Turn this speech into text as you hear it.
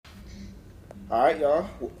All right, y'all.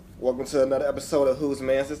 Welcome to another episode of Whose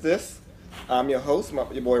Mans Is This? I'm your host, your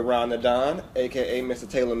boy Ron the Don, a.k.a. Mr.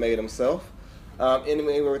 Taylor Made himself.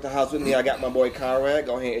 Anyway, we're at the house with me. I got my boy Conrad.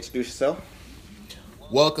 Go ahead and introduce yourself.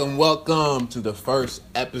 Welcome to the first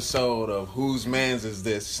episode of Whose Mans Is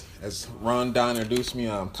This? As Ron Don introduced me,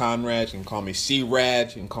 I'm Conrad. You can call me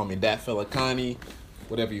C-Rad. You can call me Dat Filicani,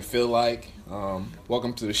 whatever you feel like.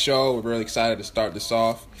 Welcome to the show. We're really excited to start this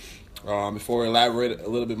off. Before we elaborate a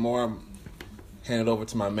little bit more, I'm hand it over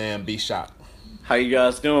to my man B-Shock. How you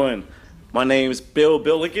guys doing? My name's Bill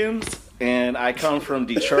Billigins, and I come from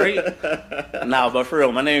Detroit. But for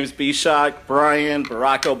real, my name's B-Shock, Brian,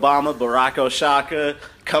 Barack Obama, Barack Oshaka,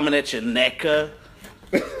 coming at your NECA.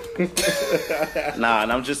 And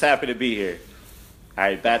I'm just happy to be here. All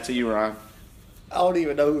right, back to you, Ron. I don't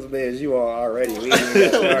even know whose mans you are already. We ain't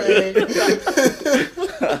even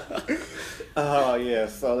started. Oh, yeah.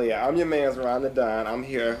 So, I'm your man's Ron the Don. I'm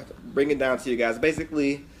here bringing it down to you guys.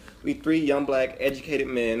 Basically, we three young, black, educated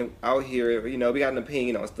men out here. You know, we got an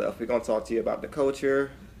opinion on stuff. We're going to talk to you about the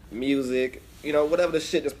culture, music, whatever the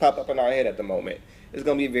shit that's popped up in our head at the moment. It's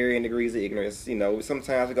going to be varying degrees of ignorance.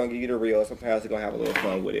 Sometimes we're going to give you the real. Sometimes we're going to have a little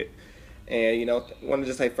fun with it. And, I want to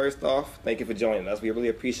just say, first off, thank you for joining us. We really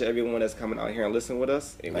appreciate everyone that's coming out here and listening with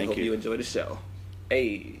us. And we hope you enjoy the show.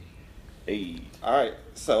 Hey. All right,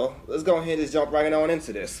 so let's go ahead and just jump right on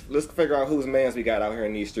into this. Let's figure out whose mans we got out here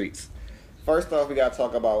in these streets. First off, we got to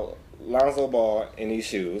talk about Lonzo Ball in these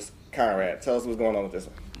shoes. Conrad, tell us what's going on with this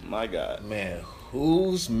one. My God. Man,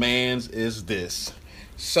 whose mans is this?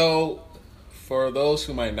 So, for those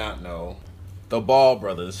who might not know, the Ball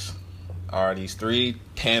brothers are these three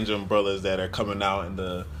tandem brothers that are coming out in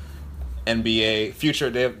the NBA future.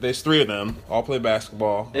 There's three of them, all play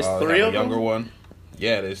basketball. There's three of them? Younger one.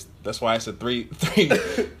 Yeah, that's why I said three. The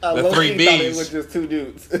three Bs. Thought it was just two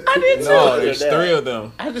dudes. I did too. No, there's three of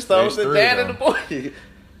them. I just thought it was the dad and the boy.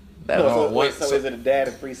 So is it a dad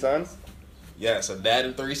and three sons? Yes, a dad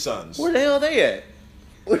and three sons. Where the hell are they at?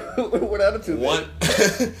 What are the other two? One,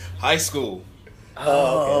 high school.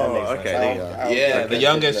 Oh, okay. That makes sense. Yeah, the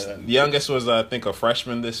youngest was I think a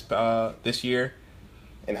freshman this year.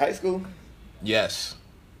 In high school? Yes.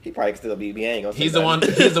 He probably could still be. He's the one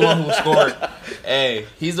who scored. Hey,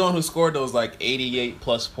 he's the one who scored those like 88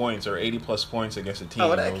 plus points or 80 plus points against a team.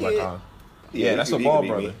 Oh, that kid. Yeah, that's a Ball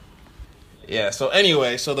brother. Yeah. So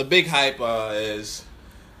anyway, the big hype is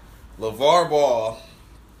LeVar Ball,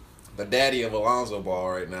 the daddy of Alonzo Ball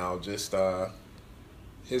right now. Just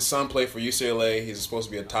his son played for UCLA. He's supposed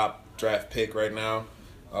to be a top draft pick right now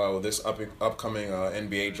with this upcoming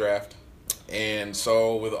NBA draft. And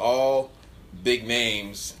so with all big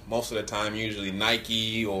names, most of the time, usually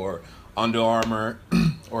Nike or Under Armour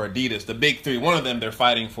or Adidas, the big three, one of them, they're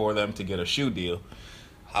fighting for them to get a shoe deal.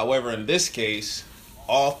 However, in this case,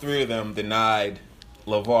 all three of them denied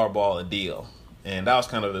LeVar Ball a deal. And that was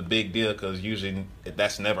kind of the big deal because usually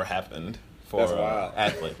that's never happened for an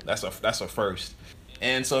athlete. That's a first.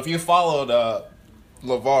 And so if you followed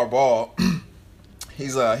LeVar Ball,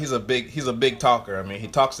 he's a big talker. I mean, he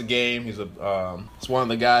talks the game. He's one of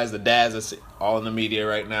the guys, the dads that's all in the media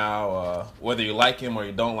right now. Whether you like him or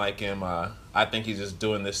you don't like him, I think he's just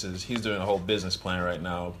doing he's doing a whole business plan right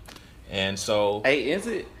now. And so, hey,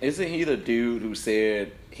 isn't he the dude who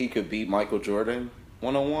said he could beat Michael Jordan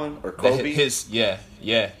 1-on-1 or Kobe? He's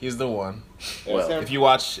the one. Well, if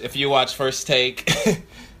you watch First Take,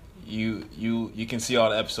 you can see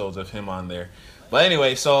all the episodes of him on there. But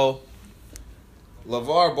anyway, so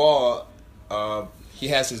LeVar Ball, he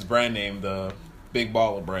has his brand name, the Big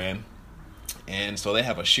Baller brand, and so they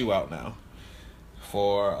have a shoe out now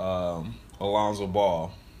for Alonzo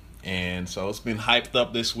Ball, and so it's been hyped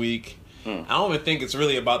up this week. I don't even think it's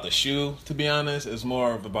really about the shoe, to be honest. It's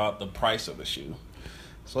more about the price of the shoe.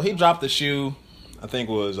 So he dropped the shoe, I think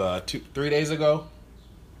it was 3 days ago,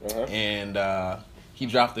 and he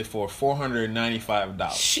dropped it for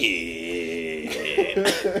 $495. Shit.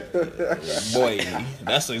 Boy,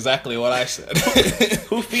 that's exactly what I said.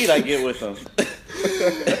 Who feet I get with them?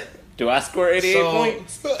 Do I score 88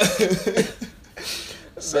 points?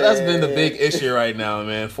 So that's been the big issue right now,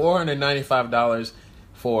 man. $495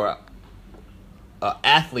 for an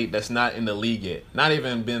athlete that's not in the league yet. Not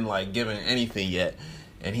even been given anything yet.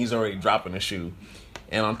 And he's already dropping a shoe.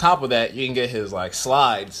 And on top of that, you can get his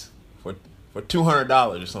slides for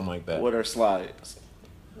 $200 or something like that. What are slides?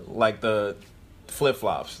 Like the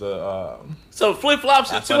flip-flops. So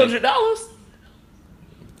flip-flops are $200?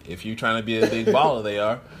 If you're trying to be a big baller, they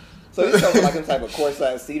are. So it's something like some type of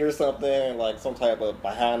courtside seat or something, like some type of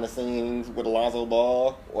behind the scenes with Alonzo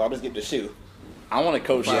Ball, or I'll just get the shoe. I want to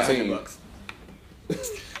coach the team. $500.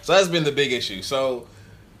 So that's been the big issue. So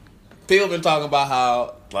people been talking about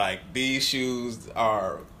how like these shoes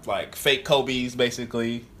are like fake Kobe's,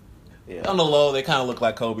 basically. Yeah. On the low, they kind of look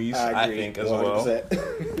like Kobe's. I think as 100%.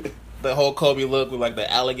 Well. The whole Kobe look with like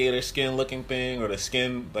the alligator skin looking thing, or the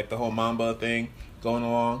skin like the whole Mamba thing going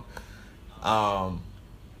along.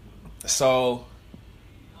 So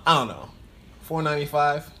I don't know,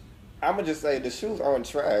 $4.95. I'm gonna just say the shoes aren't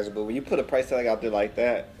trash, but when you put a price tag out there like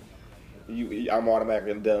that, I'm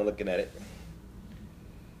automatically done looking at it.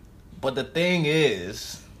 But the thing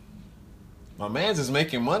is, my man's is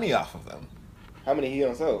making money off of them. How many he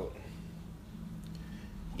done sold?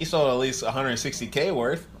 He sold at least $160K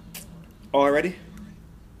worth. Already?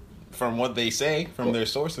 From what they say, from their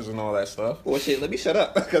sources and all that stuff. Well, shit, let me shut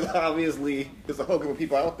up, because obviously there's a whole group of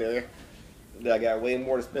people out there that got way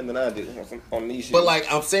more to spend than I do on these shoes. But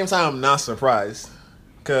like at the same time, I'm not surprised,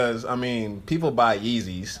 because I mean, people buy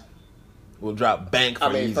Yeezys, will drop bank for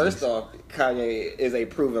Yeezys. First off, Kanye is a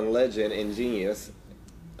proven legend and genius.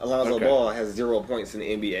 Alonzo Ball has 0 points in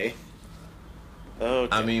the NBA.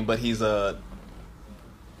 Okay. I mean, but he's one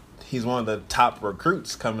of the top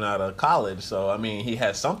recruits coming out of college, so I mean, he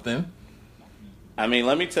has something. I mean,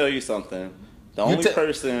 let me tell you something. The only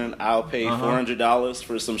person I'll pay $400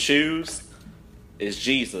 for some shoes is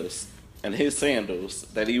Jesus and his sandals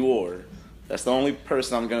that he wore. That's the only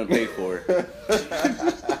person I'm gonna pay for.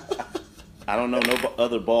 I don't know no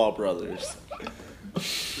other Ball brothers.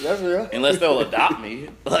 That's real. Unless they'll adopt me.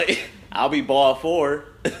 Like, I'll be Ball 4,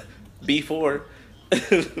 B4.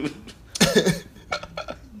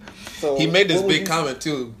 So he made this big comment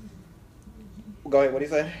too. Go ahead. What did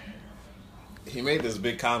he say? He made this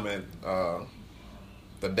big comment.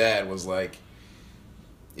 The dad was like,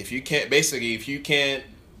 if you can't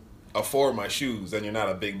afford my shoes, then you're not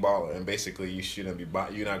a big baller, and basically you shouldn't be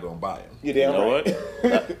you're not gonna buy them. You damn right.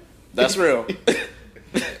 What? That's real.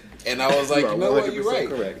 And I was like, you know what, you're right.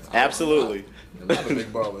 Correct. Absolutely. I'm not a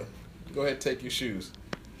big baller. Go ahead, take your shoes.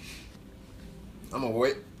 I'm gonna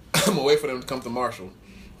wait for them to come to Marshall.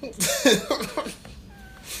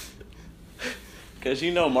 Because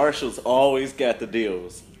you know Marshall's always got the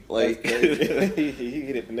deals. Like he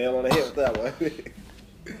hit the nail on the head with that one.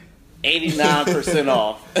 89%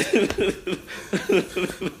 off.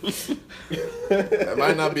 That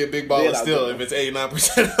might not be a big baller still if it's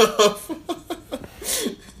 89% off.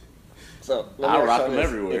 So I'll rock them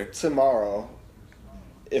everywhere.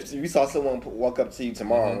 If you saw someone walk up to you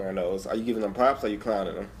tomorrow wearing those, are you giving them props or are you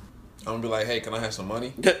clowning them? I'm gonna be like, hey, can I have some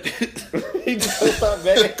money? He just start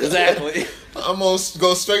begging. Exactly. I'm gonna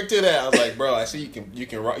go straight to that. I was like, bro, I see you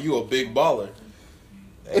can rock. You a big baller.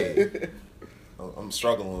 Hey, I'm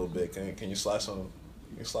struggling a little bit. Can you slide some?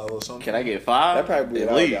 You slide a little something? Can I get 5? That probably be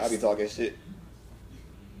at least. I'll be talking shit.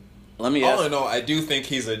 Let me ask. All in all, I do think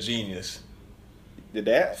he's a genius. Did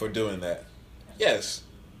that? For doing that. Yes.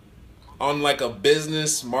 On like a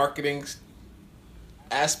business marketing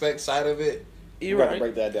aspect side of it, you got to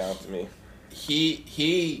break that down to me. He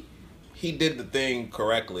did the thing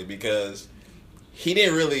correctly because he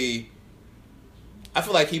didn't really. I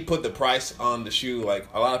feel like he put the price on the shoe, like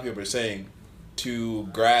a lot of people are saying, to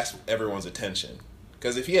grasp everyone's attention.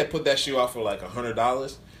 Because if he had put that shoe out for like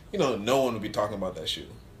 $100, no one would be talking about that shoe.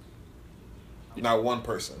 Not one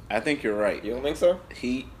person. I think you're right. You don't think so?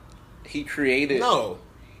 He created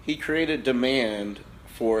He created demand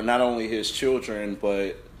for not only his children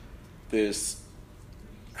but this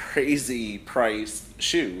crazy priced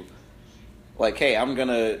shoe. Like, hey,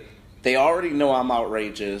 they already know I'm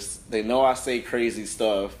outrageous. They know I say crazy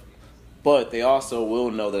stuff, but they also will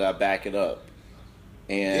know that I back it up.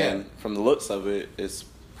 And from the looks of it, it's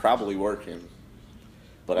probably working.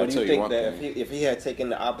 But I tell you one thing. If he had taken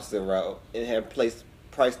the opposite route and had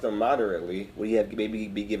priced them moderately, would he have maybe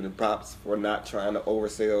be given props for not trying to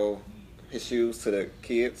oversell his shoes to the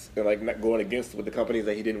kids and like not going against what the companies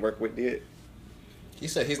that he didn't work with did? He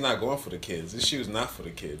said he's not going for the kids. This shoe's not for the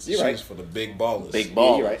kids. This shoe's shoe's for the big ballers. Big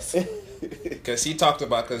ballers. Yeah, right. Because he talked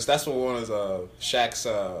about, because that's what one of Shaq's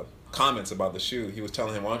comments about the shoe. He was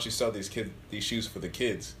telling him, why don't you sell these shoes for the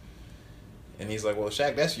kids? And he's like, well,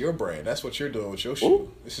 Shaq, that's your brand. That's what you're doing with your shoe.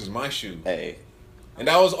 Ooh. This is my shoe. Hey. And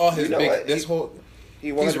that was all his big. What? This whole.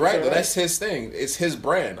 He's right. That's his thing. It's his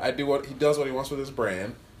brand. He does what he wants with his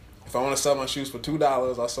brand. If I want to sell my shoes for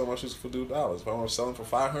 $2, I'll sell my shoes for $2. If I want to sell them for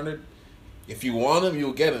 $500, if you want them,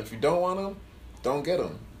 you'll get them. If you don't want them, don't get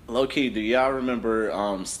them. Low key, do y'all remember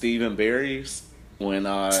Stephen Barry's when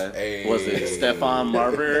was it Stephon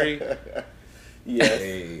Marbury?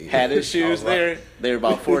 Yes. Had his shoes there. They were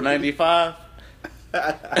about $4.95.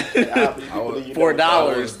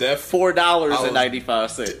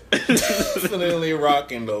 $4.95. Definitely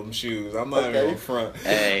rocking them shoes. I'm not even in front.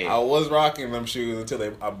 Hey, I was rocking them shoes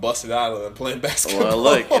until I busted out of them playing basketball. Well,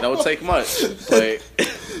 look, it don't take much. But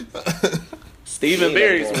Stephen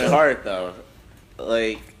Barry's been hard though.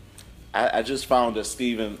 Like, I just found a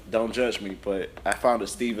Stephen. Don't judge me, but I found a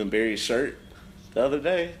Stephen Barry shirt the other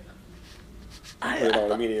day. I put it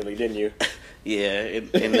on immediately, didn't you? Yeah,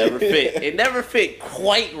 it never fit. It never fit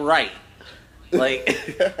quite right. Like,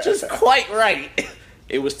 just quite right.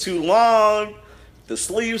 It was too long. The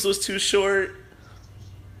sleeves was too short.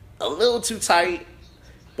 A little too tight.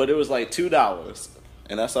 But it was like $2.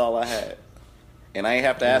 And that's all I had. And I ain't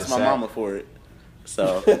have to ask my mama for it.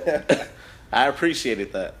 So, I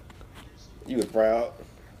appreciated that. You was proud.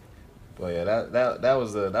 Well, yeah, that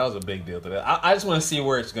was a big deal today. I just want to see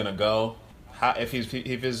where it's gonna go. If he's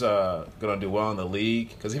gonna do well in the league,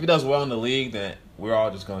 because if he does well in the league, then we're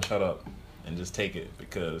all just gonna shut up and just take it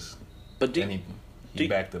because. But he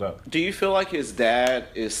backed it up. Do you feel like his dad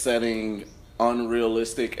is setting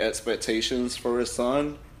unrealistic expectations for his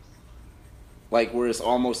son? Like where it's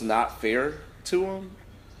almost not fair to him?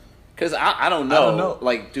 Because I don't know. I don't know.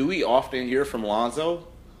 Like, do we often hear from Lonzo,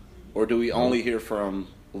 or do we only hear from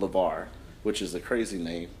LeVar, which is a crazy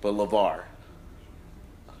name, but LeVar.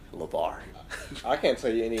 I can't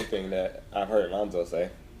tell you anything that I've heard Lonzo say.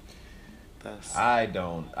 I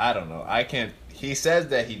don't know. I can't. He says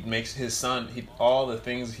that he makes his son. All the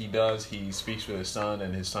things he does, he speaks for his son,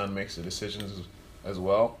 and his son makes the decisions as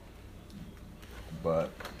well.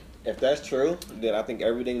 But if that's true, then I think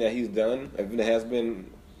everything that he's done, if it has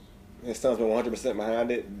been, his son's been 100%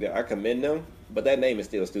 behind it, then I commend him. But that name is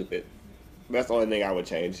still stupid. That's the only thing I would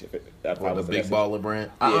change. If I was the Big Baller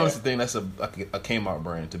brand. I honestly think that's a Kmart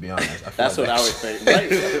brand, to be honest. That's what I would think.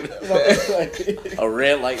 Right? A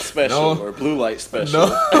red light special or blue light special.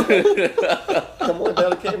 No. Come on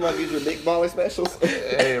down to Kmart. These are Big Baller specials.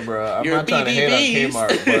 Hey, bro. I'm not trying to hate on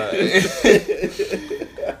Kmart,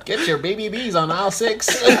 but get your BBBs on aisle 6.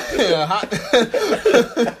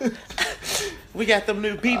 We got them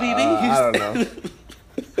new BBBs. I don't know.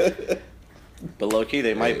 But low key,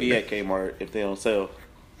 they might be at Kmart if they don't sell.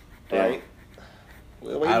 Right?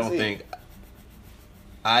 Well, I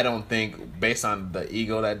don't think, based on the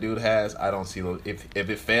ego that dude has, I don't see those. If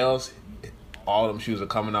it fails, all them shoes are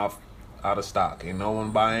coming out of stock. Ain't no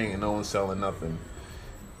one buying and no one selling nothing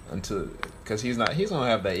because he's gonna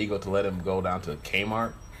have that ego to let him go down to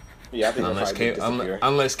Kmart. Yeah, I think unless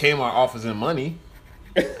Kmart offers him money.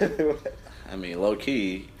 I mean, low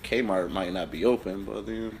key, Kmart might not be open, but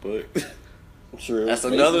true. That's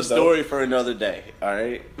another story for another day. All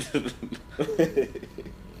right.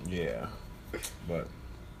 Yeah, but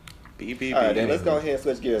BBB. All right, then let's go ahead and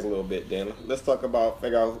switch gears a little bit. Then let's figure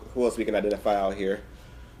out who else we can identify out here.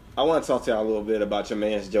 I want to talk to y'all a little bit about your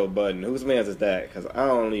man's Joe Budden. Whose man's is that? Because I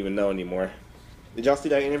don't even know anymore. Did y'all see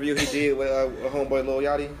that interview he did with homeboy Lil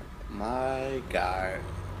Yachty? My God.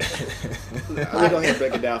 Let's go ahead and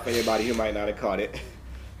break it down for anybody who might not have caught it.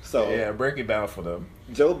 So yeah, break it down for them.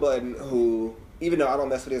 Joe Budden, who, even though I don't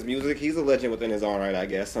mess with his music, he's a legend within his own right, I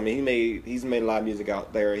guess. I mean, he's made a lot of music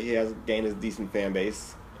out there. He has gained a decent fan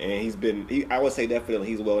base, and I would say definitely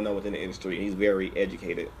he's well known within the industry. He's very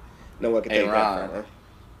educated. No one can take that from him.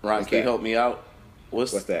 Ron, can you help me out?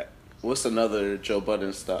 What's that? What's another Joe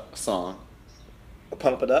Budden song?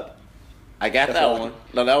 Pump It Up. I got that one.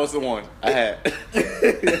 No, that was the one I had.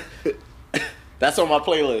 That's on my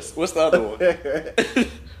playlist. What's the other one?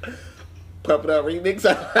 Pump It Up remix.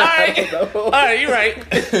 All right, you're right.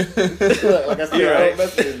 Look, like I said, You're I right. don't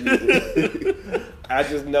mess with his music. I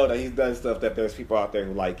just know that he's done stuff that there's people out there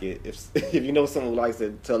who like it. If you know someone who likes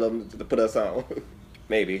it, tell them to put us on.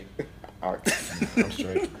 Maybe. I'm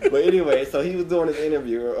straight. But anyway, so he was doing his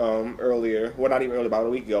interview earlier, well, not even earlier, about a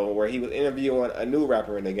week ago, where he was interviewing a new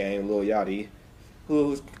rapper in the game, Lil Yachty,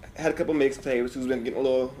 who's had a couple mixtapes, who's been getting a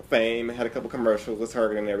little fame, had a couple commercials, was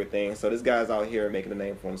heard and everything. So this guy's out here making a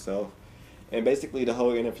name for himself. And basically the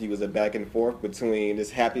whole interview was a back and forth between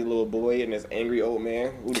this happy little boy and this angry old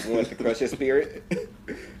man who just wanted to crush his spirit.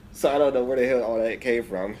 So I don't know where the hell all that came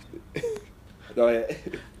from. Go ahead.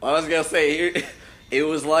 I was going to say, it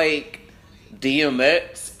was like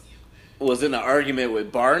DMX was in an argument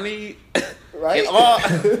with Barney. Right?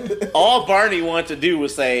 And all Barney wanted to do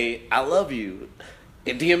was say, I love you.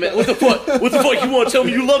 And DMX, what the fuck you want to tell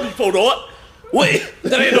me you love me for, dog? Wait,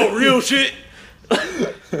 that ain't no real shit.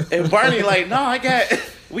 And Barney like, no,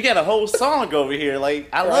 we got a whole song over here. Like,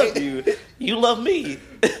 I love you. You love me.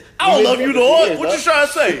 I don't love you, dog. What you trying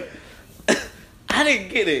to say? I didn't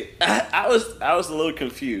get it. I was a little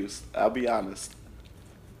confused. I'll be honest.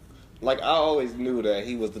 like I always knew that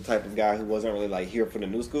he was the type of guy who wasn't really like here for the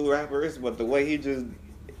new school rappers, but the way he just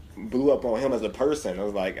blew up on him as a person, I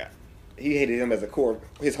was like, he hated him as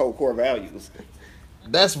his whole core values.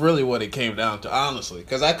 That's really what it came down to, honestly,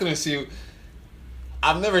 because I couldn't see.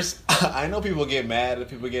 I know people get mad at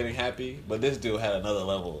people getting happy, but this dude had another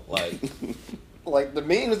level. Like, like the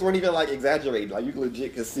memes weren't even like exaggerated. Like you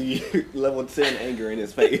legit could see level 10 anger in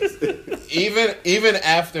his face. even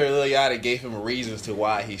after Lil Yachty gave him reasons to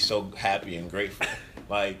why he's so happy and grateful,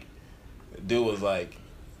 like, dude was like,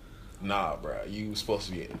 "Nah, bro, you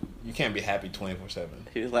can't be happy 24/7."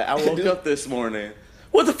 He was like, "I woke up this morning.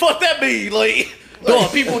 What the fuck that mean? Like,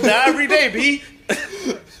 dog, people die every day, B."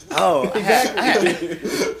 Oh,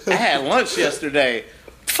 I had lunch yesterday.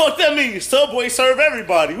 Fuck that mean? Subway serve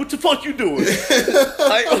everybody. What the fuck you doing?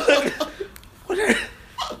 Like, what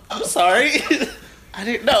I'm sorry. I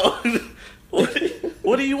didn't know.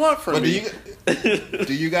 What do you want from me?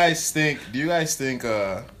 Do you guys think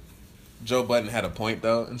Joe Budden had a point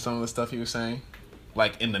though in some of the stuff he was saying?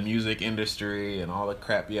 Like in the music industry and all the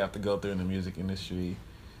crap you have to go through in the music industry.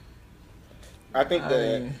 I think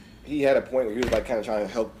that he had a point where he was like kind of trying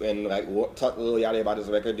to help and like talk to Lil Yachty about his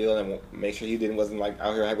record deal and make sure he wasn't like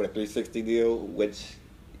out here with a 360 deal, which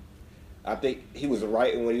I think he was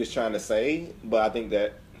right in what he was trying to say, but I think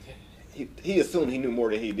that he assumed he knew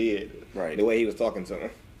more than he did. Right. The way he was talking to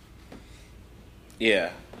him.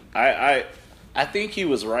 Yeah. I think he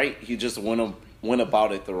was right. He just went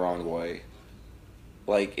about it the wrong way.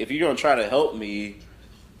 Like, if you're gonna try to help me,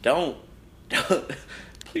 don't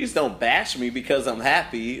please don't bash me because I'm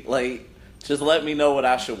happy. Like, just let me know what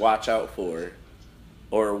I should watch out for,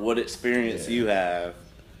 or what experience you have.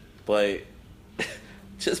 But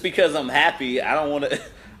just because I'm happy, I don't want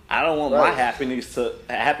my happiness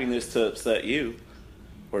to upset you,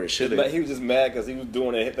 or it shouldn't. But he was just mad because he was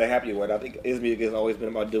doing it the happy way. I think his music has always been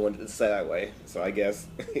about doing it the sad way. So I guess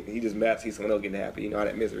he just mad to see someone else getting happy. You know how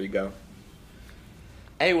that misery go.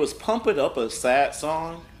 Hey, was "Pump It Up" a sad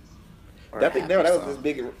song? I think that was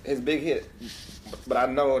his big hit. But I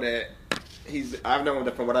know that I've known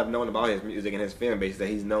that from what I've known about his music and his fan base that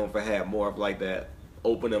he's known for having more of like that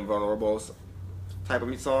open and vulnerable type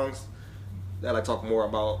of songs that I talk more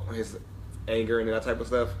about his anger and that type of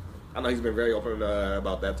stuff. I know he's been very open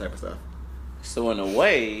about that type of stuff. So in a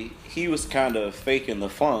way, he was kind of faking the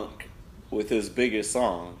funk with his biggest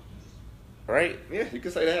song, right? Yeah, you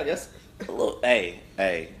could say that, I guess. Look,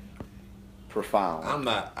 hey, profound.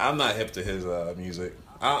 I'm not hip to his music.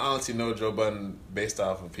 I honestly know Joe Budden based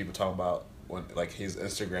off of people talking about when like his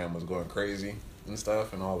Instagram was going crazy and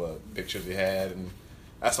stuff, and all the pictures he had, and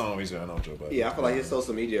that's the only reason I know Joe Budden. Yeah, I feel like his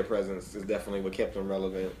social media presence is definitely what kept him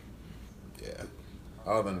relevant. Yeah.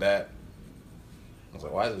 Other than that, I was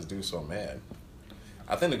like, why is this dude so mad?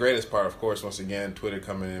 I think the greatest part, of course, once again, Twitter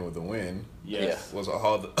coming in with the win. Yes. Was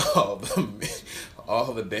all the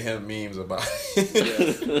damn memes about it.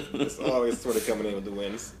 Yes. It's always Twitter coming in with the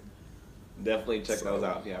wins. Definitely check those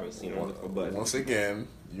out if you haven't seen them. But once again,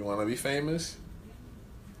 you want to be famous?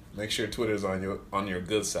 Make sure Twitter's on your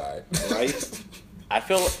good side, right? I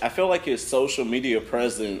feel like his social media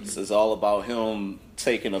presence is all about him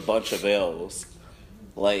taking a bunch of L's.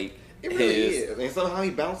 Like, it really is. And somehow he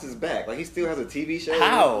bounces back. Like, he still has a TV show.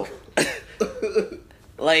 How?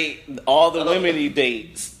 Like, all the women he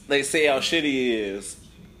dates, they say how shitty he is.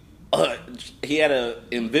 He had an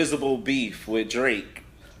invisible beef with Drake.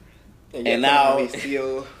 And now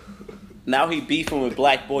he beefing with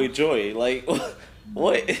Black Boy Joy. Like,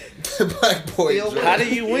 what? Black Boy Joy. How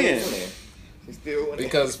do you win? He's still winning.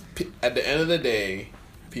 Because at the end of the day,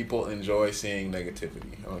 people enjoy seeing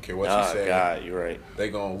negativity. I don't care what you say. Oh God, you're right. They're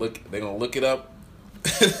gonna look it up.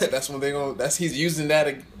 He's using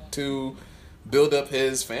that to build up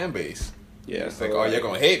his fan base. Yeah. It's like, you're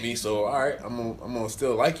gonna hate me, so all right, I'm gonna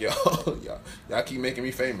still like y'all. y'all keep making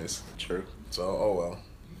me famous. True. So oh well.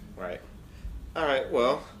 Right. All right.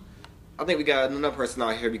 Well, I think we got another person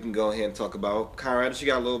out here we can go ahead and talk about. Conrad, you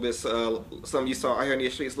got a little bit something you saw out here in the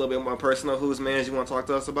streets, a little bit more personal. Whose man you want to talk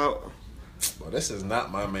to us about? Well, this is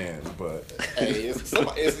not my man, but hey, you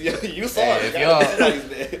saw it.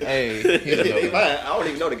 I don't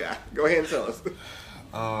even know the guy. Go ahead and tell us.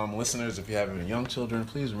 Listeners, if you have any young children,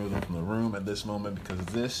 please remove them from the room at this moment because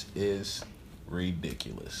this is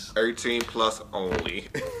ridiculous. 13 plus only.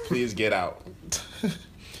 Please get out.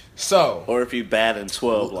 So, or if you bad and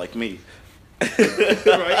 12 like me.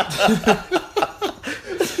 Right.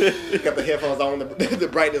 Got the headphones on, the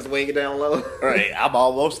brightness winging down low. Right, I'm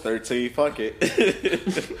almost 13. Fuck it.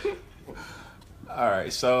 All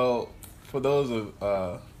right, so for those of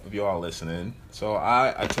you all listening, so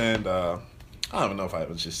I attend. I don't even know if I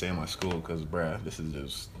would just say my school because, bruh, this is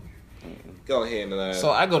just Go ahead and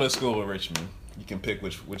So I go to school in Richmond. You can pick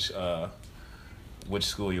which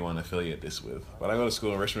school you want to affiliate this with. But I go to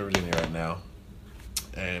school in Richmond, Virginia right now,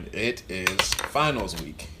 and it is finals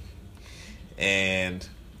week. And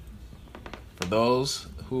for those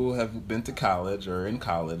who have been to college or in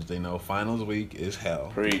college, they know finals week is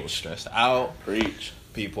hell. Preach. People are stressed out. Preach.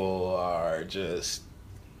 People are just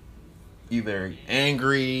either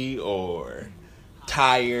angry or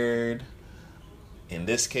tired. In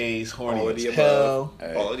this case, horny as hell.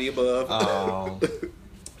 All of the above.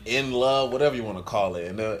 In love, whatever you want to call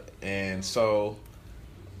it. And so,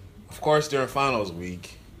 of course, during finals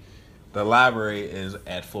week, the library is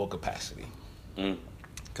at full capacity.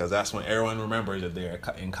 Because that's when everyone remembers that they're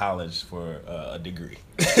in college for a degree.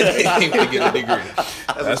 They came to get a degree.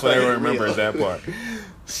 That's when everyone remembers that part.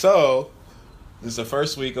 So, this is the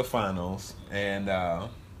first week of finals, and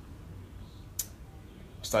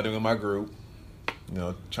starting with my group,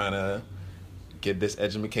 trying to get this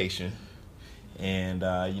education. And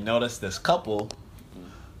you notice this couple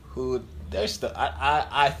who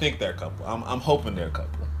I think they're a couple. I'm hoping they're a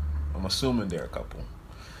couple. I'm assuming they're a couple.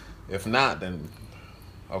 If not, then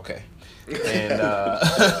okay. And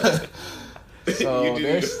so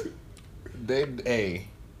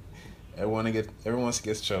everyone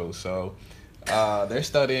gets chose. So they're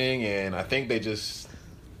studying, and I think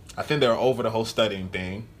they're over the whole studying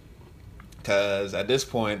thing, because at this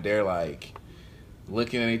point they're like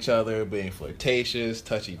looking at each other, being flirtatious,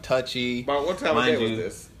 touchy. About what time of day was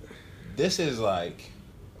this? This is like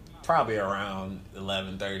probably around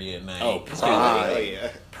 11:30 at night. Oh, prime. Oh,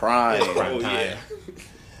 yeah. Prime. Prime time. Yeah.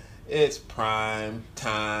 It's prime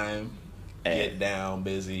time. Hey. Get down,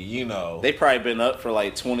 busy. They probably been up for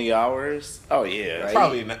like 20 hours. Oh yeah. Right.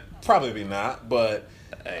 Probably not. But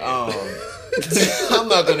I'm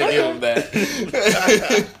not gonna give them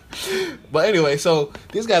that. But anyway, so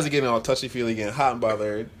these guys are getting all touchy-feely, getting hot and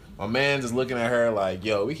bothered. My man's just looking at her like,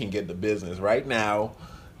 yo, we can get the business right now.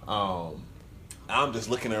 I'm just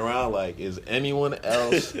looking around like, is anyone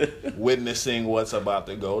else witnessing what's about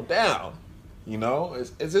to go down?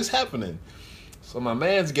 Is this happening? So my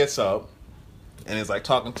man's gets up and is like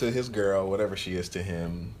talking to his girl, whatever she is to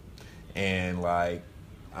him. And like,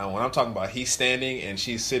 when I'm talking about he's standing and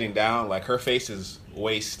she's sitting down, like her face is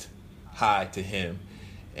waist high to him.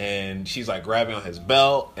 And she's like grabbing on his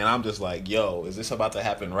belt, and I'm just like, "Yo, is this about to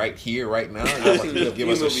happen right here, right now? Y'all about to just give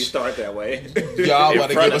us a start that way. Y'all about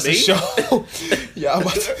to give us a show? Y'all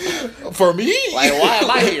about to, for me? Like, why am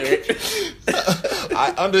I here?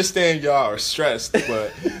 I understand y'all are stressed,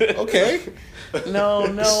 but okay. No,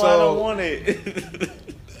 So, I don't want it.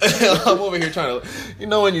 I'm over here trying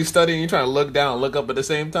to, when you study and you're trying to look down and look up at the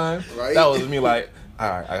same time. Right. That was me like, all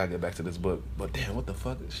right, I gotta get back to this book. But damn, what the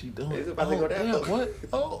fuck is she doing? It's about to go down. Damn, what?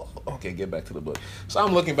 Oh, okay, get back to the book. So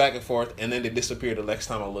I'm looking back and forth, and then they disappear the next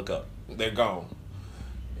time I look up. They're gone.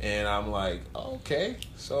 And I'm like, okay.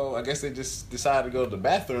 So I guess they just decided to go to the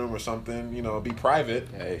bathroom or something, be private.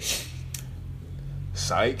 Hey.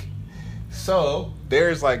 Psych. So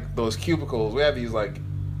there's like those cubicles. We have these like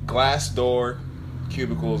glass door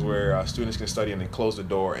cubicles where students can study, and then close the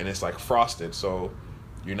door, and it's like frosted, so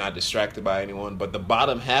you're not distracted by anyone, but the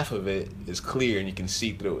bottom half of it is clear and you can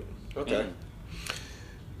see through it. Okay.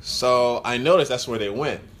 So I noticed that's where they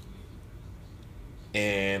went.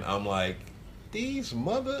 And I'm like, these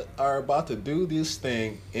mother are about to do this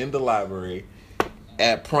thing in the library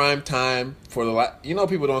at prime time for the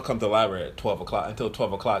people don't come to the library at 12 o'clock until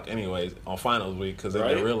 12 o'clock anyways on finals week, because then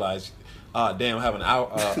they realize, damn, I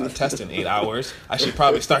have a test in 8 hours. I should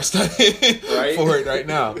probably start studying for it right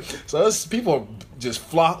now. So there's people just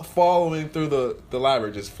following through the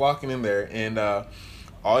library, just flocking in there. And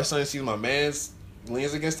all of a sudden, see my man's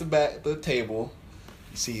leans against the table.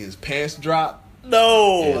 You see his pants drop.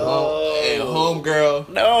 No. And homegirl.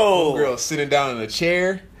 No. Homegirl sitting down in a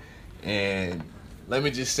chair. And let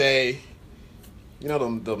me just say,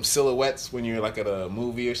 them silhouettes when you're like at a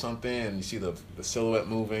movie or something and you see the silhouette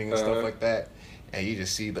moving and stuff like that, and you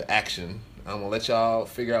just see the action. I'm gonna let y'all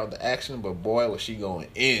figure out the action, but boy, was she going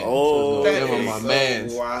in. Oh, she was going in on my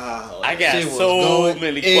man's. Wow. I got so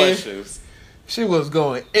many questions. She was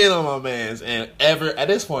going in on my man's, and at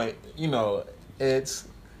this point, it's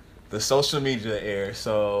the social media era,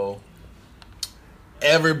 so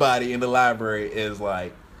everybody in the library is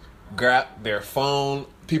like, grab their phone.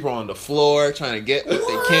 People are on the floor trying to get what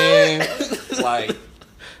they can, like,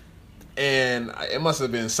 and it must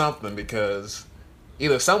have been something, because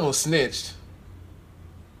either someone snitched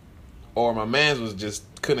or my man's was just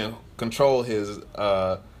couldn't control his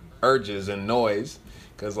urges and noise,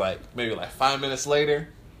 because maybe 5 minutes later,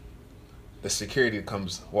 the security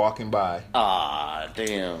comes walking by. Ah,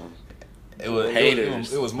 damn. It was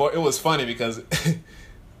haters. It was funny because it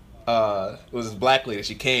was this black lady.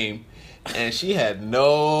 She came and she had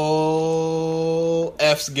no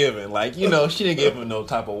F's given. Like, she didn't give him no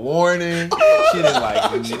type of warning. She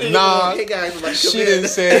didn't She didn't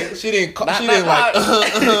say. She didn't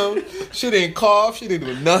cough. She didn't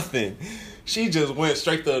do nothing. She just went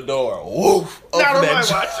straight to the door. Woof! Not on my watch.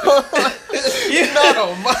 Not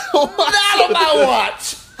on my watch. Not on my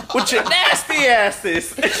watch. With your nasty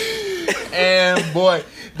asses. And boy,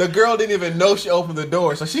 the girl didn't even know she opened the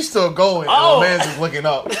door, so she's still going. Oh. And the man's just looking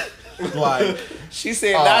up, like she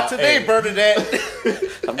said, "Not today, hey. Bernadette.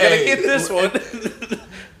 I'm gonna get this one."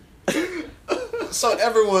 So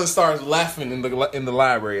everyone starts laughing in the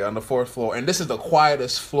library on the 4th floor, and this is the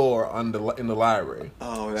quietest floor in the library.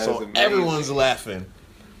 Oh, that's so amazing. Everyone's laughing,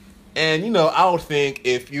 and I would think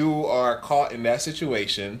if you are caught in that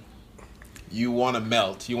situation, you want to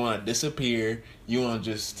melt, you want to disappear, you want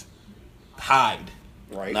to just hide.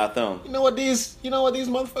 Right. Not them. You know what these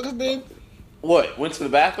motherfuckers did? What? Went to the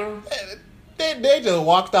bathroom? They just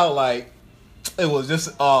walked out like it was just,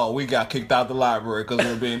 we got kicked out the library because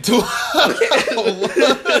we were being too.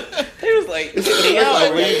 He was like,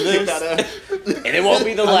 "Y'all leave this, and it won't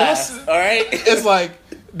be the last." All right. It's like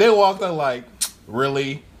they walked out like,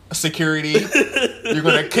 really, security, you're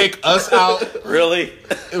gonna kick us out? Really?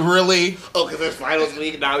 Oh, because it's finals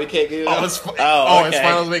week now we can't get it out. It's okay.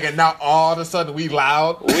 finals week and now all of a sudden we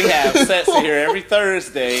loud. We have sets here every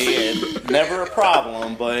Thursday and never a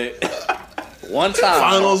problem, but one time.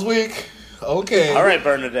 Finals week. Okay. All right,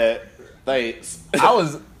 Bernadette. Thanks.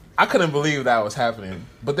 I couldn't believe that was happening.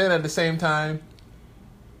 But then at the same time,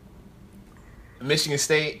 Michigan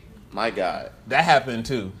State, My God. that happened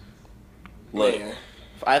too. Look,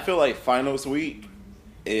 I feel like finals week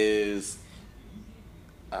is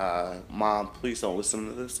Mom, please don't listen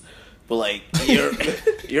to this. But like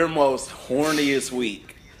your most horniest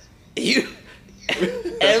week. You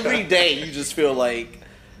every day you just feel like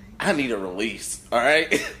I need a release. All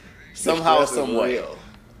right? Somehow, some way. Real.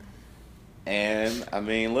 And I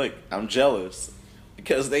mean, look, I'm jealous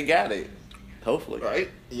because they got it. Hopefully. Right?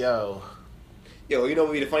 Yo, you know what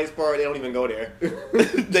would be the funniest part? They don't even go there.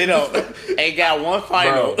 They don't. Ain't got one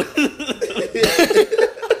final.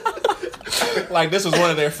 like this was one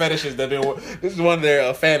of their fetishes this is one of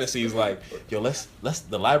their fantasies. Like, yo, let's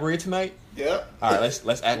the library tonight. Yeah. All right,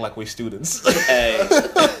 let's act like we're students. Hey,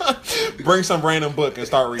 Bring some random book and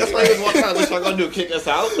start reading. That's like one time what y'all gonna do, kick us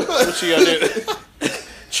out? what you gonna do?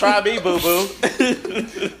 Try me, boo boo.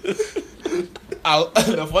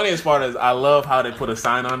 The funniest part is I love how they put a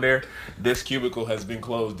sign on there. This cubicle has been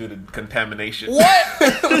closed due to contamination. What?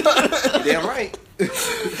 Damn right.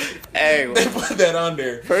 Hey, They put that on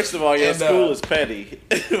there. first of all, your And, school is petty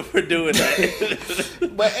for doing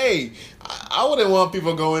that. But hey, I wouldn't want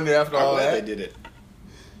people going there after I'm all glad that. they did it.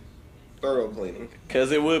 Thorough cleaning.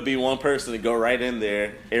 Because it would be one person to go right in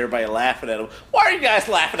there, everybody laughing at them. Why are you guys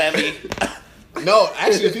laughing at me? No,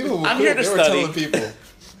 actually, people were I'm cool. here to They were study. telling people.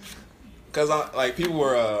 Because people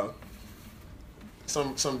were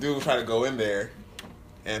some dude tried to go in there,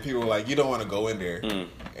 and people were like, "You don't want to go in there,"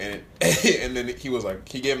 and then he was like,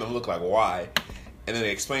 he gave them a look like, "Why?" And then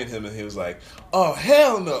they explained to him, and he was like, "Oh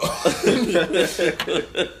hell no!"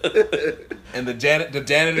 And the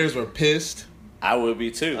janitors were pissed. I would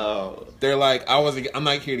be too. Oh. They're like, I'm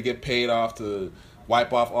not here to get paid off to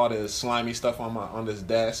wipe off all this slimy stuff on this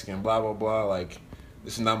desk and blah blah blah. Like,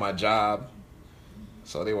 this is not my job.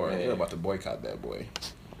 So they were about to boycott that boy.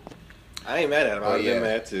 I ain't mad at him. I would have been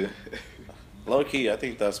mad too. Low key, I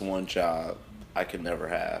think that's one job I could never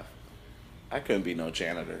have. I couldn't be no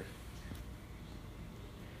janitor.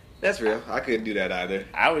 That's real. I couldn't do that either.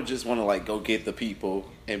 I would just want to like go get the people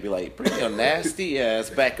and be like, bring your nasty ass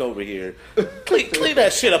back over here. Clean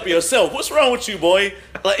that shit up yourself. What's wrong with you, boy?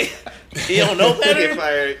 Like, you don't know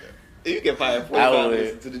better? You get fired 45 I would.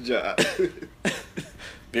 minutes to the job.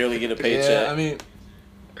 Barely get a paycheck. Yeah, I mean,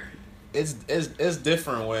 it's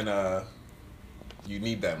different when you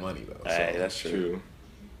need that money though. Hey, So. that's true.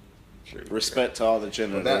 True. Respect to all the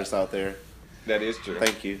janitors out there. That is true.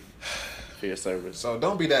 Thank you for your service. So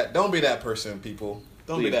don't be that person, people.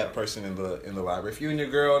 Don't be Please that don't. person in the library. If you and your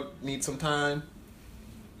girl need some time,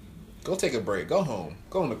 go take a break. Go home.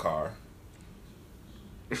 Go in the car.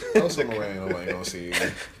 Go somewhere ain't nobody gonna see you.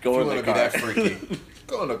 Go if in you the wanna car. be that freaky,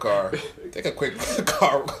 go in the car. Take a quick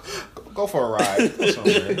car. Go for a ride. Go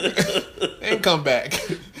somewhere. And come back.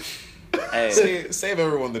 Hey, Save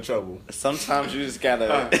everyone the trouble. sometimes you just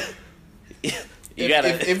gotta.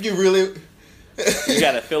 If you really, You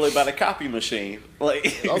gotta fill it by the copy machine.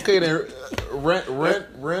 Like, okay, then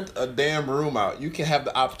rent a damn room out. You can have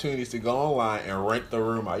the opportunities to go online and rent the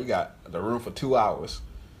room out. You got the room for 2 hours.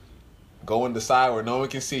 Go and decide where no one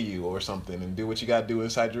can see you or something, and do what you gotta do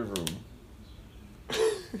inside your room.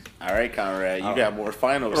 All right, Conrad, you got more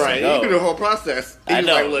finals. Right, you do the whole process. I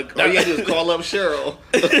know. Like, look, all you gotta do is call up Cheryl.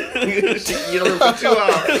 You know, for 2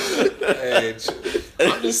 hours.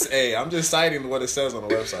 I'm just citing what it says on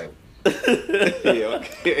the website. Yeah,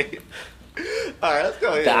 okay. All right, let's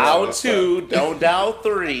go ahead. Dial 2, don't dial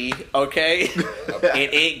 3, okay?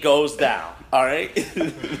 And it goes down. All right.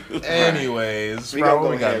 Anyways, we gonna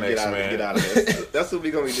go got ahead and next, get out of this. That's what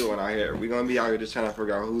we gonna be doing out here. We gonna be out here just trying to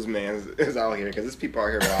figure out whose man is out here because there's people out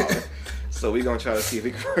here wild. So we gonna try to see if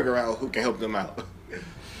we can figure out who can help them out.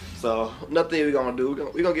 So nothing we gonna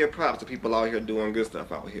do. We gonna give props to people out here doing good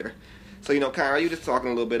stuff out here. So Kyra, you just talking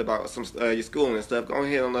a little bit about some your schooling and stuff. Go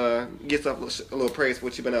ahead and get stuff a little praise for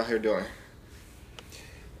what you've been out here doing.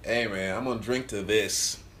 Hey man, I'm gonna drink to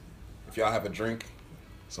this. If y'all have a drink,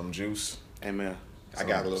 some juice. Amen. I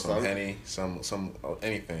got a little some something. Henny, some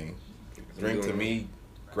anything. Drink to me.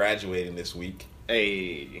 Graduating this week.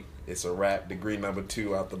 Hey, it's a wrap. Degree number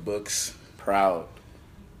 2 out the books. Proud.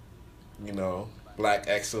 Black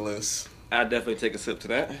excellence. I definitely take a sip to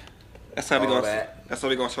that. That's how we gonna. That's how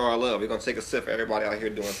we gonna show our love. We're gonna take a sip for everybody out here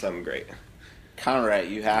doing something great. Conrad,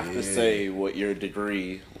 you have to say what your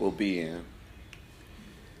degree will be in.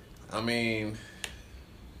 I mean,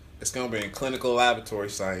 it's gonna be in clinical laboratory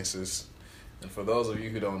sciences. And for those of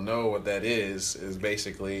you who don't know what that is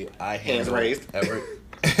basically I handle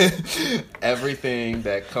everything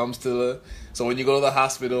that comes to so when you go to the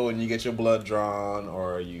hospital and you get your blood drawn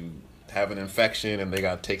or you have an infection and they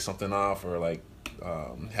gotta take something off or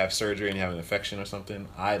have surgery and you have an infection or something,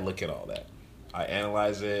 I look at all that. I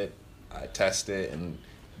analyze it, I test it, and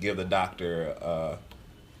give the doctor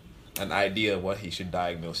an idea of what he should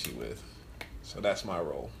diagnose you with. So that's my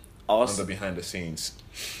role. On the behind the scenes.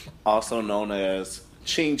 Also known as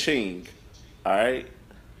Ching Ching. Alright?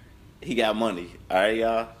 He got money. Alright,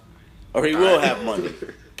 y'all? Or he will have money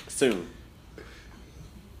soon.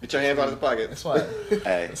 Get your hands out of his pocket. That's why.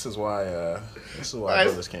 Hey. This is why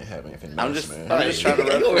brothers can't have anything nice, man. I'm just trying to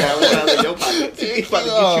run in your pocket. He's about to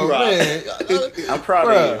get you robbed. I'm proud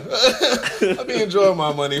of you. I've been enjoying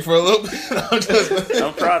my money for a little bit.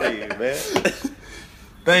 I'm proud of you, man.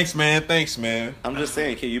 Thanks, man. I'm just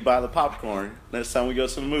saying, can you buy the popcorn next time we go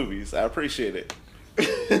to the movies? I appreciate it.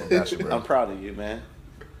 Gotcha, bro. I'm proud of you, man.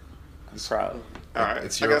 I'm proud. All right.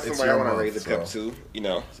 I got somebody I want to raise a cup to.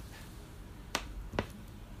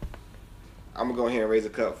 I'm going to go ahead and raise a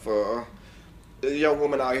cup for the young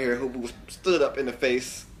woman out here who stood up in the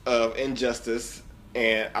face of injustice.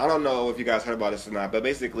 And I don't know if you guys heard about this or not, but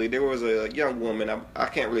basically there was a young woman. I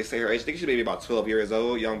can't really say her age. I think she may be about 12 years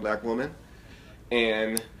old, young black woman.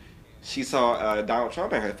 And she saw Donald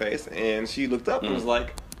Trump in her face, and she looked up and was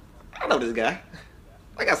like, I know this guy.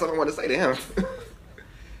 I got something I want to say to him.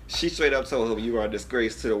 She straight up told him, you are a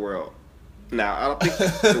disgrace to the world. Now, I don't think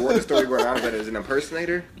the story going around that it was an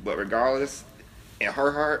impersonator, but regardless, in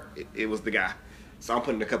her heart, it was the guy. So I'm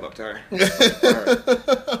putting the cup up to her. And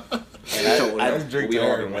I just drink to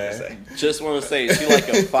her, man. Just want to say, she's like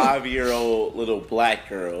a 5-year-old little black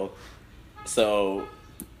girl. So...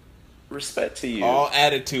 respect to you. All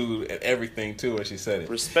attitude and everything too when she said it.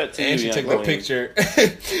 Respect to you. And she took a picture.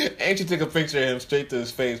 And she took a picture of him straight to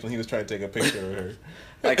his face when he was trying to take a picture of her.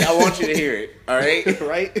 Like, I want you to hear it. All right,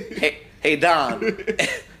 right? Hey, Don.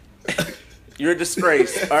 You're a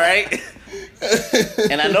disgrace. All right.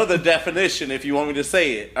 And I know the definition if you want me to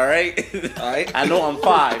say it. All right. All right. I know I'm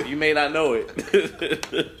 5. You may not know it.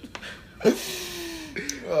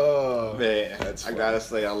 Oh man, I gotta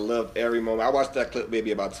say I loved every moment. I watched that clip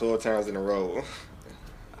maybe about 12 times in a row.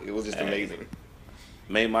 It was just amazing.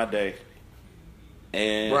 Made my day.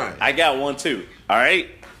 And right. I got one too. All right.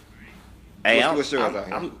 Hey, I'm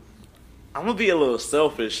gonna be a little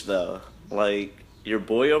selfish though. Like your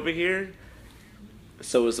boy over here.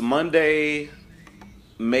 So it's Monday,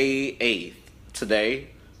 May 8th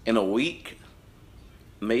today. In a week,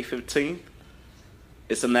 May 15th.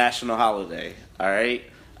 It's a national holiday. All right.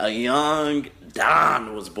 A young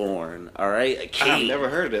Don was born. All right. A king. I've never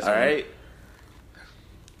heard of this. All right.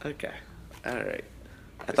 Okay. All right.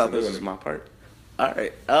 I thought this was my part. All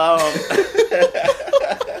right.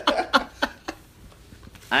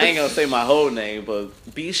 I ain't gonna say my whole name, but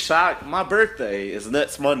be shocked. My birthday is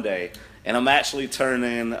next Monday, and I'm actually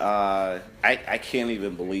turning. I can't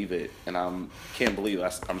even believe it, and can't believe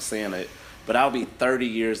I'm saying it, but I'll be 30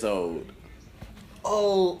 years old.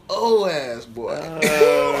 old ass boy.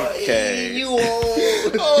 Okay. You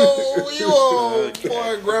old. You old.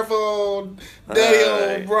 Boy, grandpa old.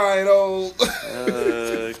 Daddy old. Brian old.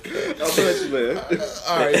 Okay. I'll let you live.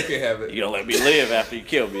 All right, you can have it. You gonna let me live after you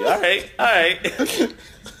kill me? All right.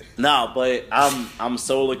 No, but I'm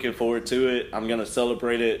so looking forward to it. I'm gonna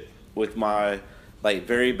celebrate it with my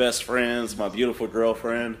very best friends, my beautiful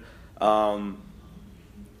girlfriend, and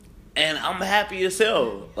I'm happy as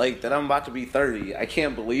hell that I'm about to be 30. I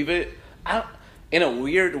can't believe it. In a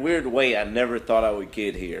weird way, I never thought I would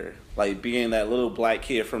get here. Being that little black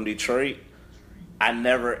kid from Detroit, I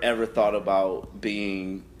never ever thought about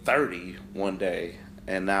being 30 one day,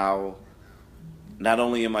 and now. Not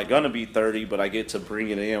only am I gonna be 30, but I get to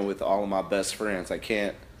bring it in with all of my best friends.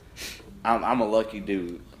 I'm a lucky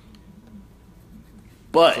dude.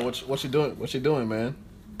 But So what you doing? What you doing, man?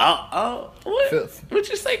 What? Fifth. What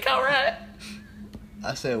you say, Conrad?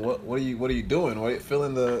 I said, what are you doing? Where are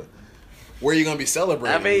you gonna be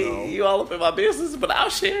celebrating? I mean, though? you all up in my business, but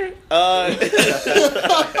I'll share it.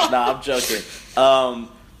 Nah, I'm joking.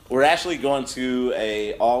 We're actually going to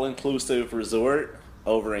a all-inclusive resort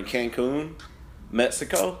over in Cancun,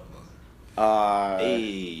 Mexico.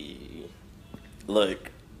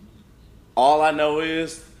 Look, all I know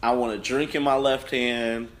is I want a drink in my left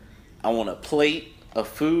hand. I want a plate of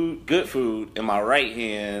food, good food, in my right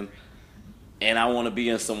hand. And I want to be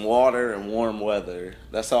in some water and warm weather.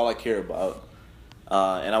 That's all I care about.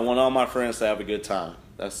 And I want all my friends to have a good time.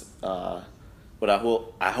 That's what I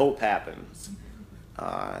hope happens.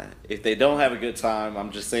 If they don't have a good time,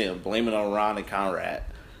 I'm just saying, blame it on Ron and Conrad.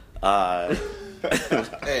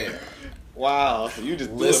 Hey, Wow, you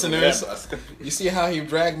just listeners, you see how he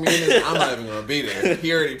dragged me in this? I'm not even gonna be there.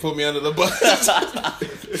 He already put me under the bus.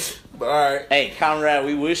 But all right. Hey, Conrad,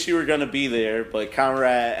 we wish you were gonna be there, but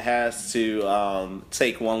Conrad has to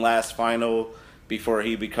take one last final before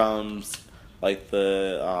he becomes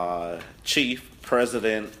the chief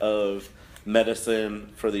president of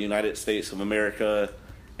medicine for the United States of America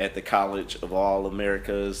at the College of All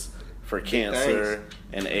Americas for cancer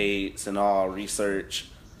and AIDS and all research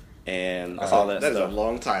and all that stuff. That is a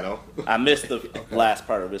long title. I missed the last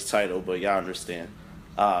part of his title, but y'all understand.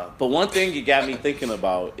 But one thing you got me thinking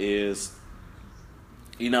about is,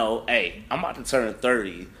 hey, I'm about to turn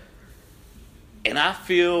 30, and I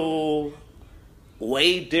feel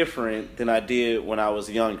way different than I did when I was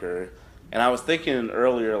younger. And I was thinking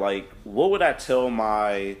earlier, what would I tell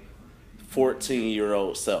my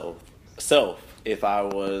 14-year-old self if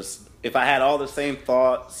I had all the same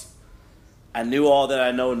thoughts, I knew all that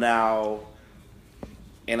I know now,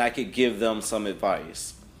 and I could give them some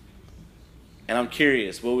advice. And I'm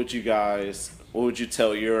curious, what would you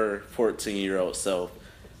tell your 14-year-old self?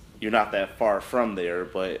 You're not that far from there,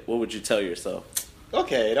 but what would you tell yourself?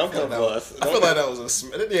 Okay, don't come for us. I feel like that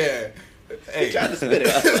was yeah. Hey, try to spit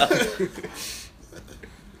it.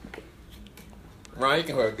 Ryan, you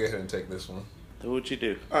can go ahead and take this one. What would you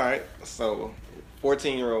do? All right, so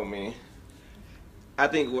 14-year-old me. I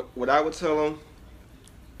think what I would tell him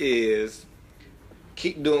is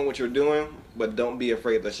keep doing what you're doing, but don't be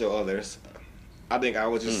afraid to show others. I think I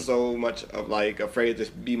was just so much of afraid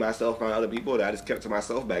to be myself around other people that I just kept to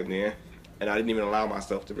myself back then, and I didn't even allow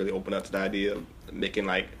myself to really open up to the idea of making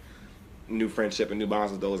new friendship and new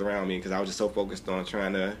bonds with those around me because I was just so focused on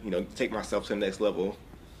trying to take myself to the next level.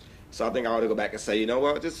 So I think I ought to go back and say,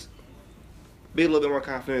 just be a little bit more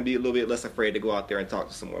confident, be a little bit less afraid to go out there and talk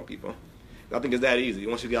to some more people. I think it's that easy.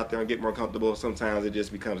 Once you get out there and get more comfortable, sometimes it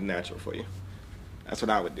just becomes natural for you. That's what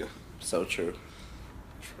I would do. So true.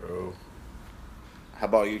 True. How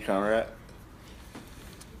about you, Conrad?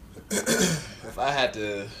 If I had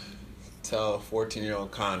to tell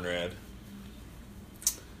 14-year-old Conrad,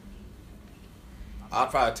 I'd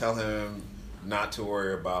probably tell him not to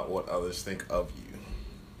worry about what others think of you.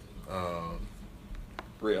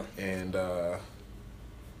 Real. And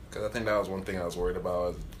because I think that was one thing I was worried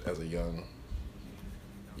about as a young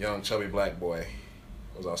chubby black boy.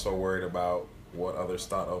 Was I so worried about what others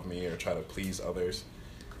thought of me or try to please others.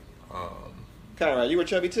 Conrad, you were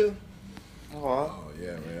chubby too? Oh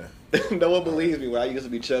yeah, man. No one believes me when I used to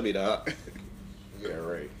be chubby, dog. Yeah,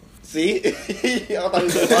 right. See? I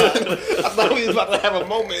thought he was about to have a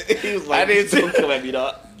moment. He was like, I didn't "Don't come at me,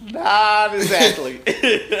 dog." Not exactly.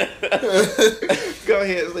 Go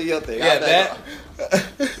ahead, say your thing. Yeah, that.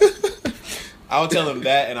 I'll tell him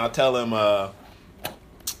that, and I'll tell him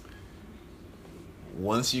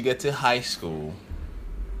once you get to high school,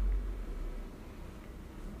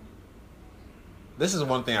 this is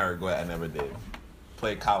one thing I regret I never did.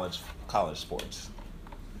 Play college sports.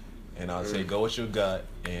 And I'd say go with your gut,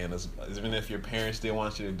 and even if your parents didn't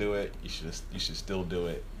want you to do it, you should still do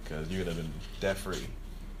it because you would have been debt free.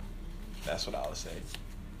 That's what I would say.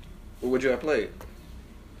 What would you have played?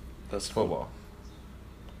 That's football.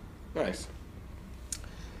 Nice.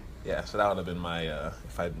 Yeah, so that would have been my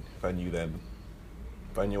if I knew then.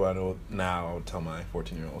 If I knew what I know now, I would tell my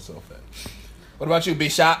 14-year-old self that. What about you,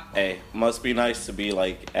 B-Shot? Hey, must be nice to be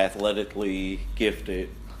like athletically gifted.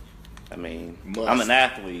 I mean, I'm an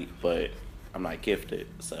athlete, but I'm not gifted,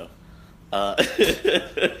 so. I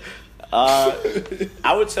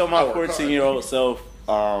would tell my 14-year-old self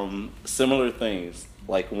similar things.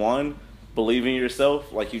 Like, one, believe in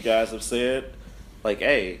yourself, like you guys have said. Like,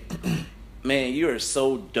 hey, man, you are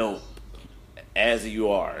so dope as you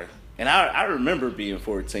are. And I remember being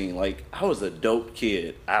 14. Like, I was a dope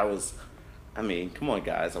kid. I mean, come on,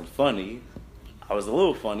 guys, I'm funny. I was a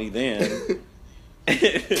little funny then.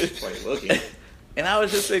 Funny looking. And I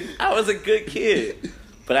was a good kid.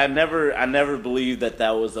 But I never believed that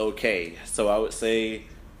was okay. So I would say,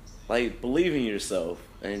 like, believe in yourself,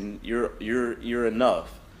 and you're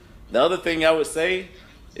enough. The other thing I would say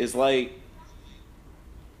is, like,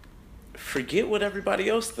 forget what everybody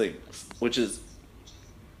else thinks, which is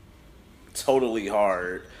totally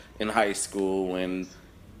hard in high school when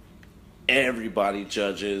everybody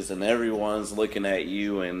judges and everyone's looking at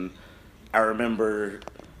you. And I remember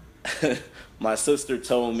my sister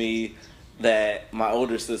told me that my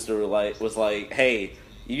older sister was like, hey,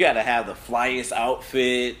 you got to have the flyest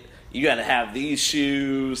outfit. You got to have these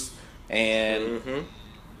shoes. And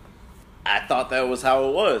I thought that was how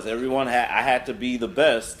it was. I had to be the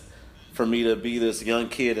best for me to be this young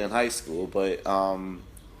kid in high school. But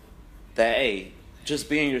hey, just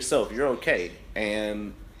being yourself, you're okay.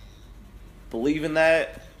 And believe in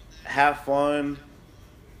that, have fun,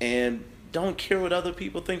 and don't care what other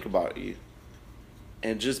people think about you.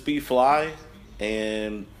 And just be fly,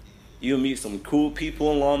 and you'll meet some cool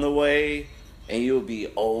people along the way, and you'll be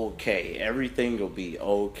okay. Everything will be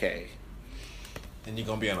okay. And you're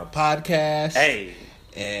going to be on a podcast. Hey.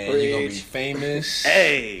 And you're going to be famous.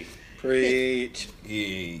 Hey. Preach.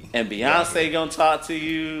 Yeah. And Beyonce going to talk to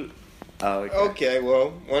you. Okay,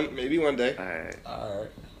 well, maybe one day. All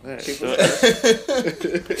right.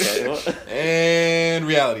 And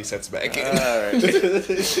reality sets back in. All right.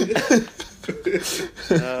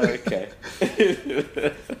 Okay.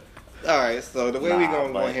 All right, so the way we're going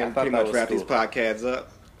to go ahead and pretty much wrap these podcasts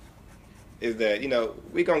up is that,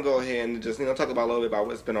 we're going to go ahead and just, talk about a little bit about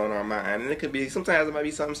what's been on our mind. And it could be, sometimes it might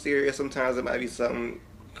be something serious, sometimes it might be something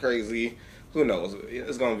crazy. Who knows?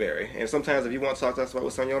 It's going to vary. And sometimes if you want to talk to us about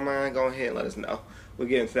what's on your mind, go ahead and let us know. We'll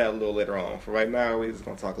get into that a little later on. For right now, we're just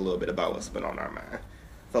going to talk a little bit about what's been on our mind.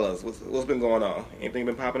 Fellas, what's been going on? Anything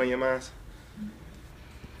been popping on your minds?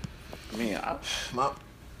 I mean,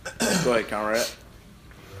 go ahead, Conrad.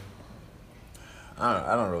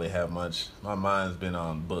 I don't really have much. My mind's been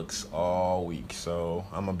on books all week, so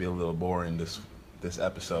I'm going to be a little boring this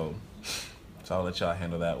episode. So I'll let y'all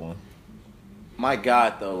handle that one. My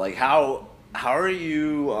God, though, like, how are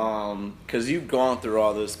you, because you've gone through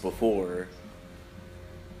all this before,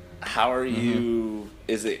 how are you,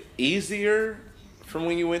 is it easier from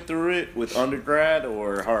when you went through it with undergrad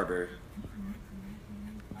or harder?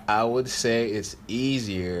 I would say it's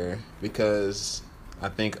easier because I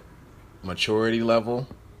think maturity level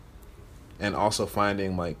and also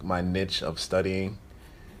finding like my niche of studying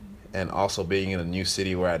and also being in a new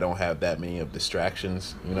city where I don't have that many of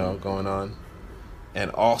distractions, going on. And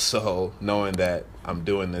also knowing that I'm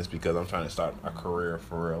doing this because I'm trying to start a career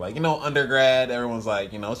for real. Like, undergrad, everyone's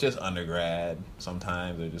like, it's just undergrad.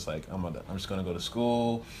 Sometimes they're just like, I'm just going to go to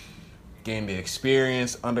school, gain the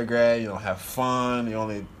experience, undergrad, have fun. You're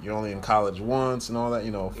only in college once and all that,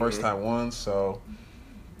 first time once. So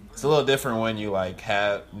it's a little different when you like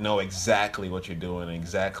know exactly what you're doing,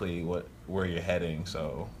 exactly where you're heading.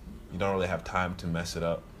 So you don't really have time to mess it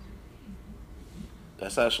up.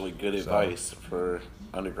 That's actually good advice for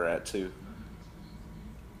undergrad, too.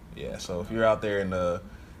 Yeah, so if you're out there in the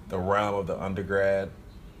realm of the undergrad,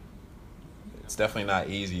 it's definitely not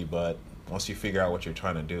easy, but once you figure out what you're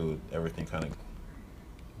trying to do, everything kind of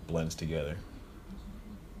blends together.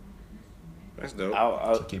 That's dope.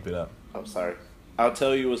 So keep it up. I'm sorry. I'll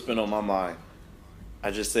tell you what's been on my mind. I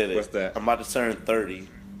just said it. What's that? I'm about to turn 30.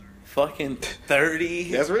 Fucking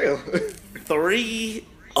 30. That's real.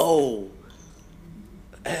 3-0.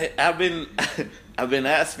 I've been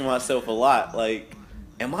asking myself a lot, like,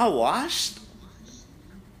 am I washed?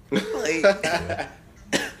 Like, am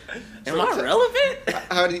I relevant?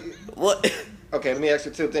 How do you... What? Okay, let me ask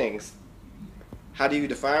you two things. How do you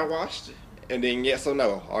define washed? And then yes or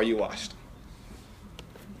no, are you washed?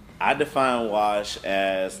 I define wash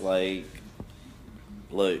as like,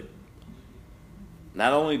 look,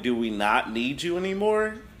 not only do we not need you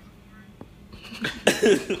anymore,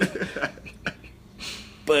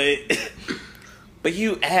 but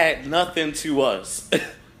you add nothing to us.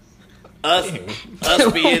 us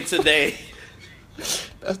being today.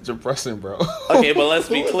 That's depressing, bro. Okay, but let's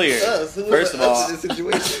be clear. First of all,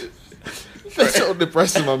 that's so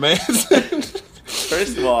depressing, my man.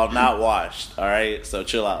 First of all, I'm not washed. All right, so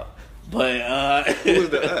chill out. But who's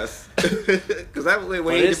the us? Because that was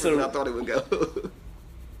way different than I thought it would go.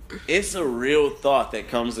 It's a real thought that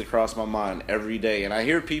comes across my mind every day, and I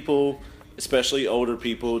hear people, especially older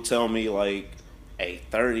people, tell me like, "Hey,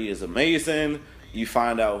 30 is amazing. You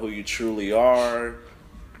find out who you truly are,"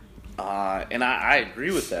 and I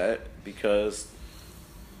agree with that because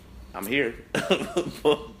I'm here.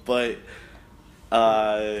 but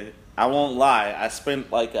I won't lie. I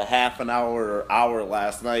spent like a half an hour or hour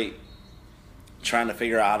last night trying to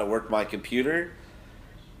figure out how to work my computer.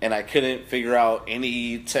 And I couldn't figure out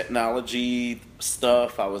any technology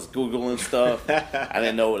stuff. I was Googling stuff. I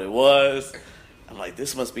didn't know what it was. I'm like,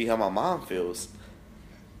 this must be how my mom feels.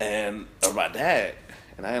 Or my dad.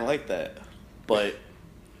 And I didn't like that. But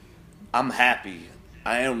I'm happy.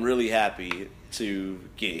 I am really happy to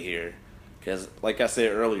get here. Because like I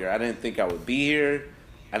said earlier, I didn't think I would be here.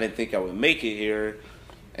 I didn't think I would make it here.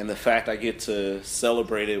 And the fact I get to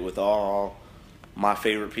celebrate it with all my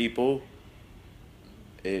favorite people,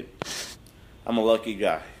 I'm a lucky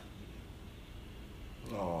guy.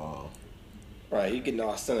 Oh, right, you getting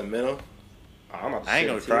all sentimental. I ain't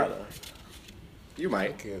gonna cry though. You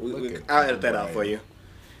might. Look I'll edit that out for you.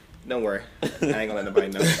 Don't worry. I ain't gonna let nobody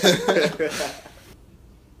know.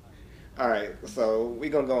 All right, so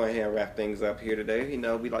we're gonna go ahead and wrap things up here today. You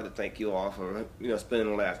know, we'd like to thank you all for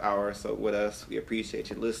spending the last hour or so with us. We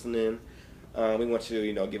appreciate you listening. We want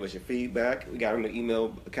you to, give us your feedback. We got an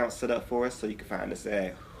email account set up for us, so you can find us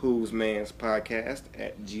at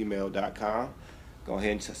whosmanspodcast@gmail.com. Go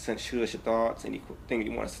ahead and shoot us your thoughts, anything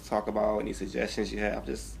you want us to talk about, any suggestions you have,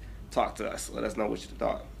 just talk to us. Let us know what you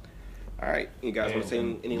thought. All right, you guys want to say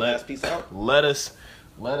any last piece out? Let us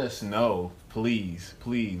know, please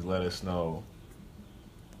let us know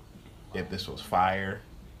if this was fire,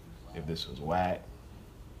 if this was whack.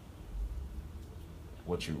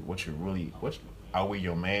 What are we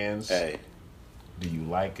your mans? Hey. Do you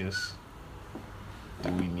like us? Do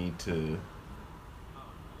we need to?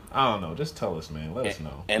 I don't know. Just tell us, man. Let us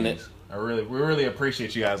know. And we really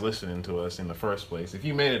appreciate you guys listening to us in the first place. If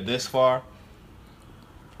you made it this far,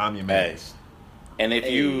 I'm your man. And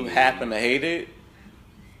if you happen to hate it,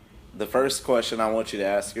 the first question I want you to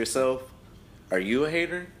ask yourself: are you a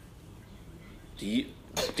hater? Do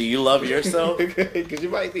you love yourself? Because you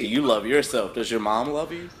might be. Do you love yourself? Does your mom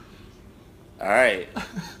love you? All right.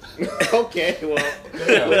 Okay, well,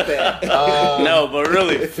 with that. No, but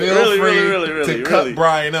really, really, cut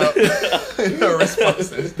Brian up. Your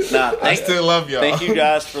responses. I still love y'all. Thank you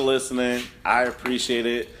guys for listening. I appreciate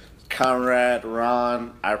it. Conrad,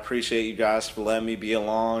 Ron, I appreciate you guys for letting me be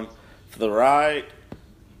along for the ride.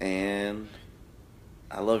 And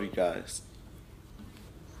I love you guys.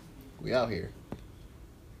 We out here.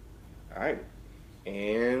 All right.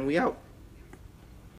 And we out.